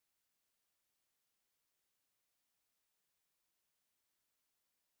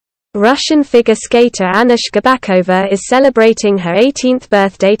Russian figure skater Anna Shcherbakova is celebrating her 18th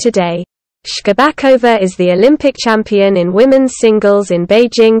birthday today. Shcherbakova is the Olympic champion in women's singles in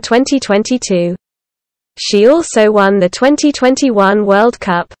Beijing 2022. She also won the 2021 World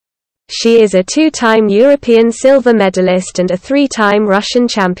Cup. She is a two-time European silver medalist and a three-time Russian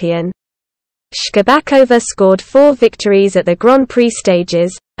champion. Shcherbakova scored 4 victories at the Grand Prix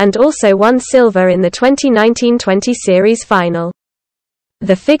stages, and also won silver in the 2019-20 series final.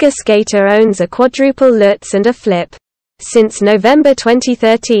 The figure skater owns a quadruple Lutz and a flip. Since November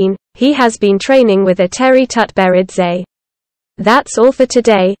 2013, he has been training with Eteri Tutberidze. That's all for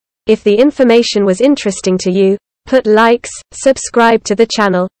today. If the information was interesting to you, put likes, subscribe to the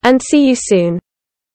channel, and see you soon.